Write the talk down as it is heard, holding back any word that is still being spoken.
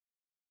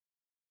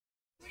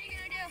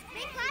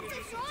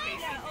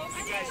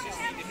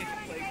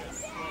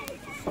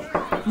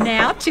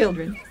Now,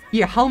 children,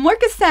 your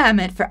homework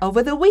assignment for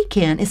over the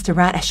weekend is to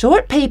write a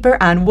short paper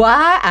on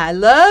why I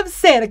love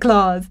Santa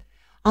Claus.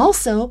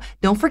 Also,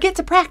 don't forget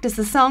to practice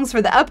the songs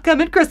for the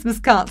upcoming Christmas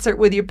concert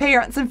with your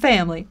parents and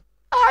family.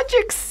 Aren't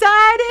you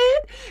excited?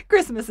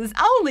 Christmas is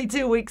only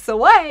 2 weeks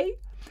away.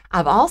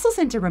 I've also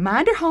sent a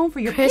reminder home for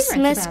your parents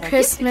about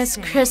Christmas.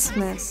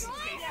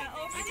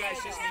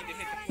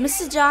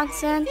 Mrs.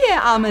 Johnson?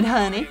 Yeah, Ahmed,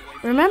 honey.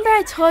 Remember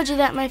I told you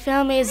that my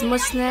family is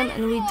Muslim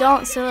and we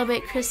don't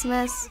celebrate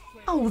Christmas?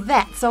 Oh,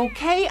 that's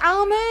okay,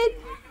 Ahmed.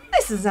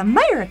 This is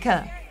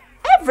America.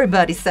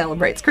 Everybody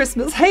celebrates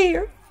Christmas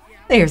here.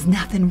 There's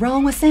nothing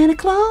wrong with Santa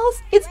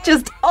Claus. It's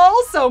just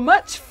all so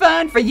much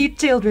fun for you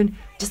children.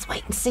 Just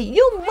wait and see.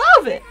 You'll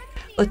love it.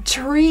 The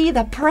tree,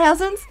 the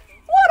presents.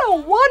 What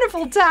a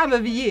wonderful time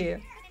of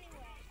year.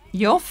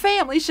 Your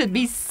family should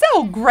be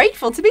so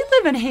grateful to be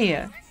living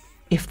here.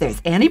 If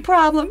there's any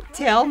problem,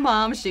 tell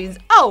Mom she's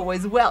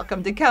always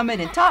welcome to come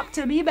in and talk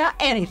to me about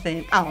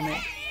anything on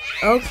it.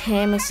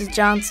 Okay, Mrs.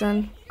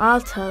 Johnson.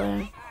 I'll tell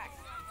her.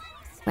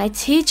 My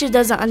teacher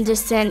doesn't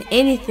understand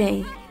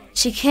anything.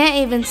 She can't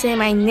even say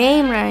my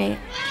name right.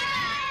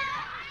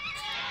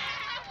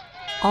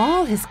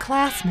 All his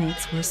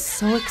classmates were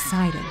so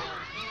excited.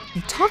 They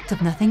talked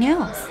of nothing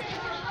else.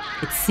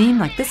 It seemed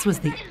like this was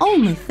the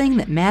only thing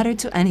that mattered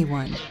to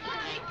anyone.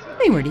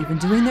 They weren't even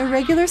doing their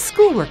regular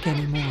schoolwork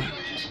anymore.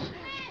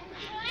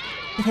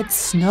 It had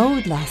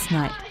snowed last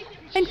night,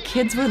 and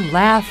kids were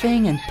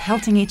laughing and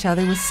pelting each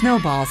other with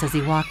snowballs as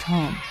he walked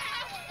home.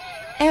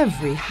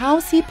 Every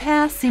house he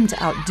passed seemed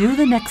to outdo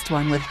the next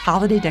one with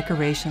holiday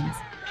decorations.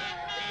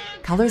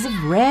 Colors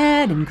of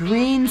red and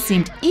green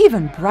seemed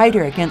even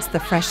brighter against the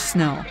fresh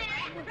snow.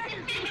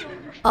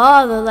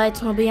 All the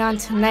lights will be on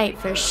tonight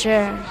for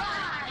sure.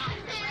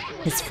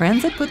 His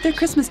friends had put their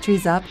Christmas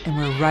trees up and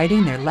were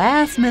writing their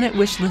last-minute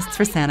wish lists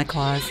for Santa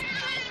Claus.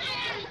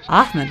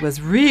 Ahmed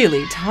was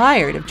really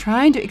tired of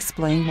trying to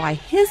explain why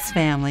his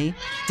family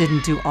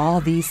didn't do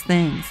all these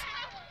things.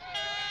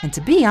 And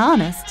to be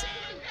honest,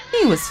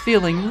 he was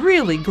feeling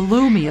really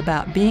gloomy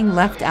about being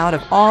left out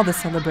of all the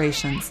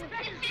celebrations.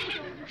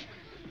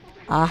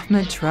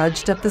 Ahmed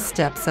trudged up the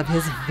steps of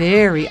his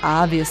very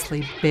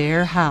obviously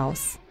bare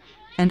house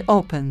and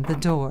opened the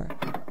door.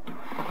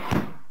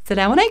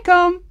 Assalamu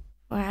alaikum.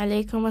 Wa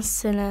alaikum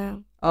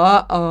assalam.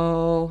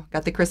 Uh-oh.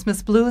 Got the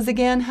Christmas blues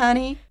again,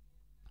 honey?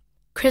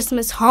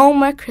 Christmas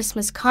homework,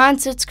 Christmas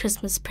concerts,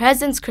 Christmas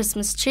presents,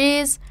 Christmas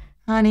trees.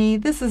 Honey,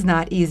 this is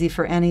not easy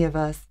for any of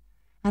us.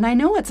 And I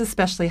know it's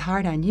especially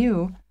hard on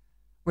you.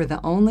 We're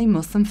the only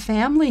Muslim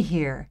family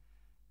here.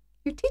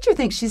 Your teacher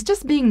thinks she's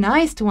just being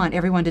nice to want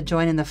everyone to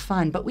join in the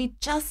fun, but we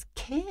just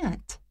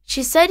can't.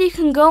 She said you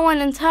can go in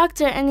and talk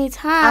to her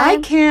anytime.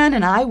 I can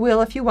and I will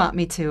if you want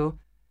me to.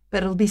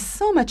 But it'll be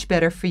so much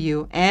better for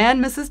you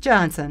and Mrs.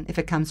 Johnson if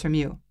it comes from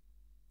you.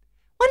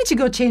 Why don't you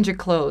go change your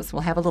clothes?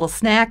 We'll have a little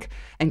snack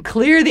and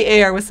clear the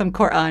air with some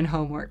Qur'an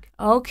homework.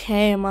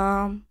 Okay,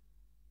 Mom.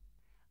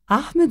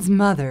 Ahmed's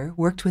mother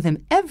worked with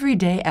him every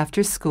day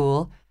after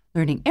school,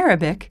 learning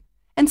Arabic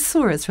and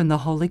surahs from the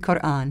Holy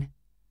Qur'an.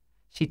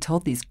 She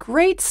told these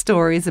great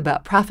stories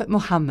about Prophet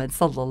Muhammad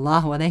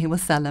sallallahu alaihi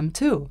wasallam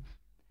too.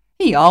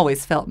 He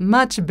always felt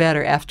much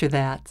better after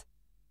that.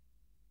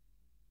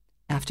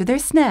 After their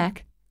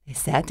snack, they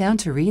sat down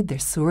to read their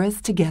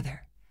surahs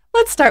together.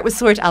 Let's start with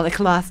Surah Al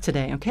Ikhlas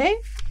today, okay?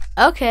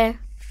 Okay.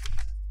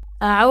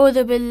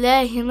 أعوذ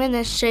بالله من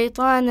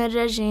الشيطان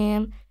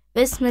الرجيم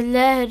بسم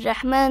الله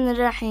الرحمن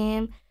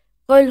الرحيم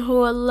قل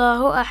هو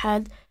الله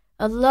أحد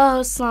الله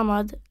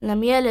الصمد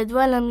لم يلد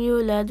ولم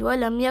يولد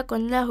ولم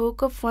يكن له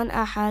كفوا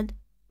أحد.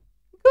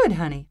 Good,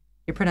 honey.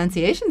 Your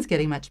pronunciation's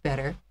getting much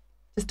better.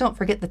 Just don't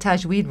forget the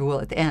tajweed rule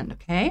at the end,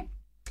 okay?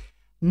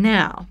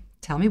 Now,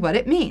 tell me what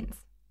it means.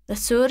 The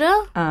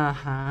surah?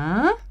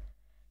 Uh-huh.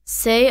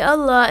 Say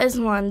Allah is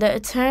one, the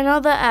eternal,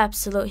 the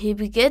absolute. He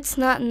begets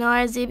not, nor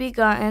is he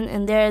begotten,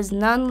 and there is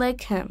none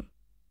like him.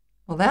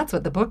 Well, that's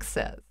what the book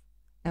says.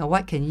 Now,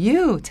 what can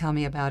you tell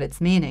me about its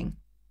meaning?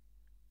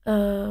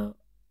 Well,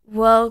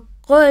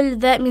 قل,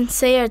 that means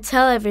say or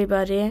tell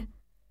everybody.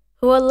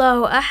 Huwa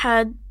Allahu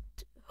Ahad,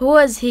 who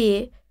is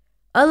he?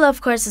 Allah, of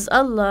course, is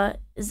Allah.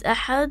 Is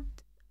Ahad?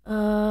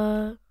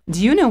 Do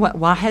you know what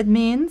wahed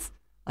means?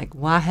 Like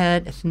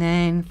wahed,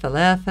 ithnain,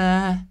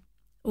 thalatha.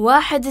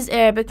 Wahid is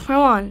Arabic for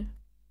one.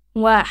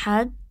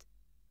 Wahad,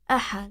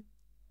 Ahad.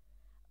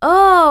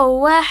 Oh,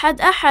 Wahad,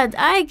 Ahad,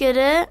 I get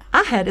it.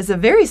 Ahad is a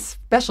very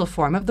special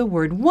form of the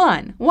word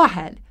one,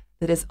 wahed,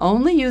 that is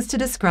only used to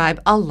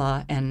describe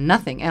Allah and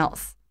nothing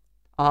else.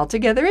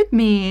 Altogether it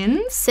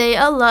means... Say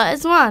Allah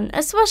is one,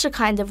 a special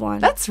kind of one.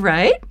 That's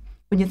right.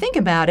 When you think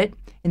about it,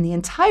 in the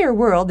entire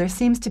world there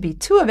seems to be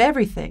two of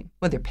everything,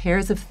 whether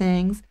pairs of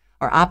things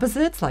or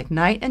opposites like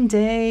night and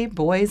day,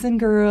 boys and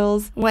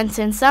girls.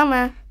 Winter and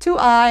summer. 2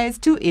 eyes,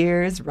 2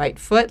 ears, right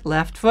foot,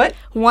 left foot.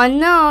 1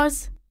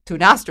 nose. 2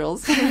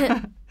 nostrils.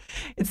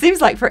 It seems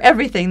like for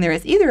everything there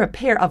is either a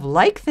pair of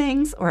like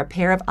things or a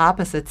pair of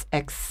opposites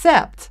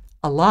except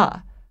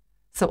Allah.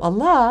 So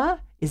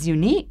Allah is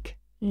unique.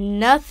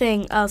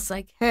 Nothing else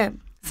like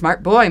him.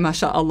 Smart boy,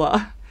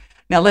 mashallah.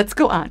 Now let's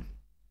go on.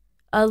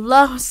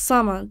 Allahu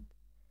Samad.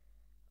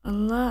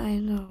 Allah, I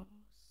know.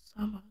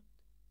 Samad.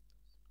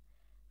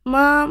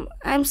 Mom,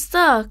 I'm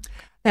stuck.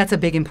 That's a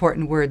big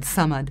important word,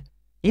 samad.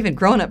 Even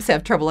grown-ups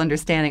have trouble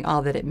understanding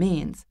all that it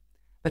means.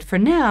 But for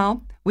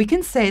now, we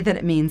can say that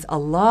it means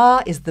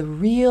Allah is the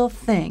real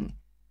thing.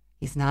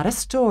 He's not a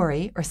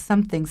story or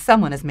something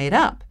someone has made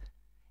up.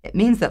 It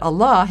means that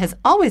Allah has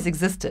always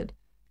existed.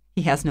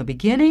 He has no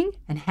beginning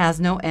and has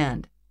no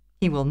end.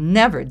 He will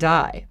never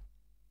die.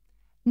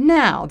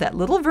 Now, that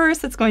little verse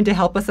that's going to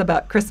help us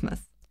about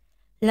Christmas.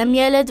 Lam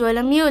yalid wa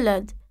lam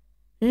yulad.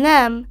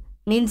 Lam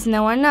means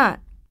no or not.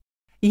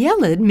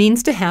 Yalid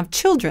means to have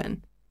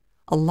children.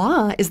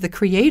 Allah is the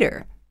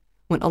creator.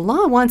 When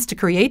Allah wants to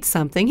create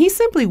something, He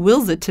simply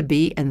wills it to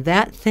be, and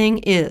that thing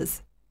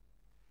is.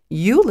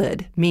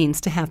 Yulad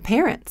means to have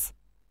parents.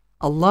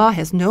 Allah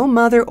has no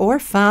mother or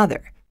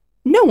father.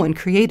 No one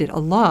created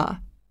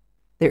Allah.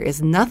 There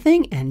is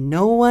nothing and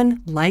no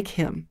one like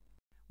Him,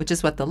 which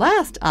is what the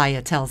last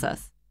ayah tells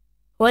us.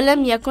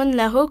 وَلَمْ يَكُنْ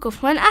لَهُ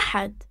كُفُوًا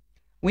أَحَدٌ.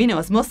 We know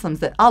as Muslims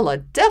that Allah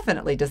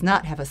definitely does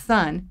not have a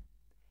son.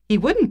 He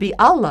wouldn't be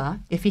Allah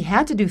if He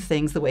had to do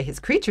things the way His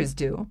creatures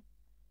do.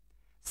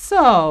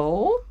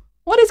 So,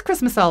 what is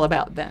Christmas all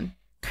about then?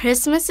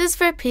 Christmas is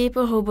for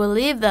people who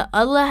believe that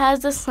Allah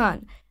has a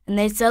son, and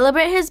they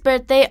celebrate His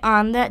birthday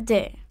on that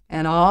day.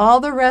 And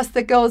all the rest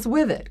that goes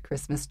with it.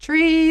 Christmas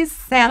trees,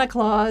 Santa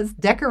Claus,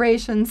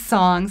 decorations,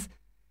 songs.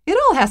 It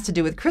all has to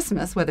do with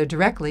Christmas, whether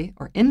directly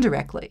or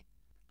indirectly.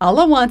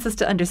 Allah wants us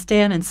to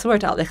understand in Surah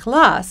Al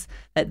Ikhlas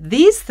that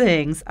these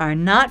things are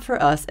not for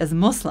us as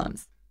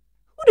Muslims.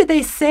 Who do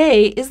they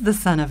say is the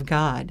Son of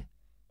God?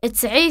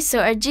 It's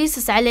Isa or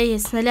Jesus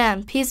alayhi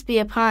salam, peace be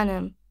upon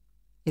him.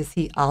 Is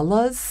he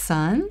Allah's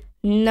son?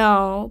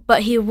 No,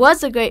 but he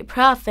was a great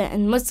prophet,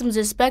 and Muslims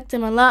respect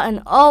him a lot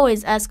and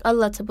always ask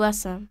Allah to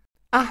bless him.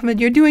 Ahmed,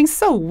 you're doing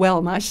so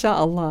well,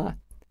 mashallah.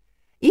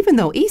 Even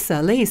though Isa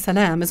alayhi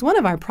salam is one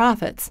of our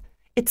prophets,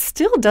 it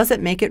still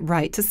doesn't make it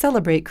right to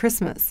celebrate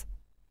Christmas.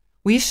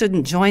 We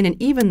shouldn't join in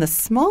even the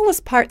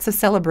smallest parts of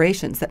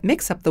celebrations that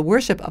mix up the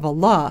worship of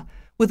Allah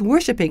with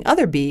worshiping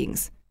other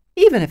beings,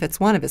 even if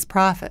it's one of His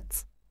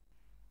prophets.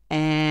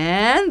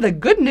 And the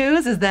good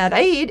news is that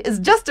Eid is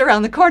just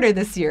around the corner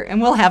this year,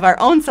 and we'll have our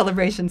own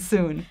celebration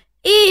soon.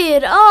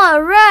 Eid,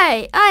 all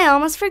right. I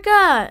almost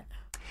forgot.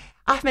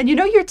 Ahmed, you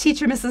know your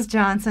teacher, Mrs.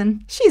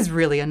 Johnson? She's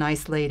really a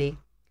nice lady.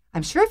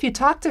 I'm sure if you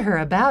talked to her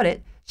about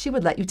it, she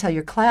would let you tell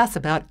your class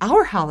about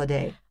our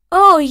holiday.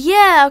 Oh,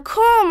 yeah,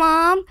 cool,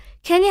 Mom.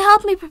 Can you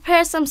help me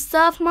prepare some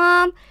stuff,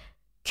 Mom?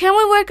 Can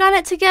we work on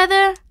it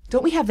together?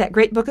 Don't we have that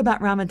great book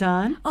about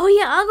Ramadan? Oh,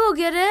 yeah, I'll go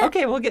get it.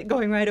 Okay, we'll get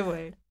going right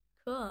away.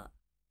 Cool.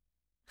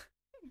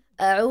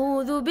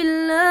 أعوذ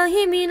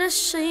بالله من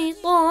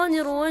الشيطان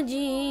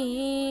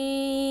الرجيم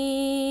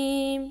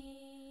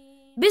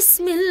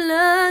بسم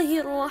الله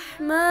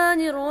الرحمن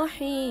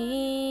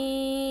الرحيم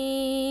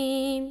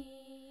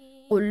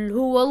قل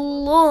هو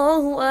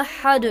الله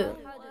أحد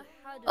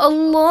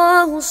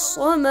الله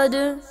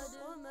الصمد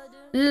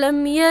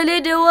لم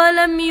يلد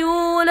ولم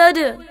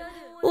يولد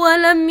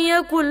ولم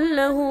يكن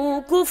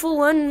له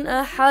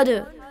كفوا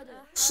أحد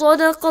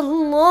صدق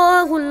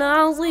الله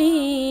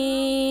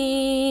العظيم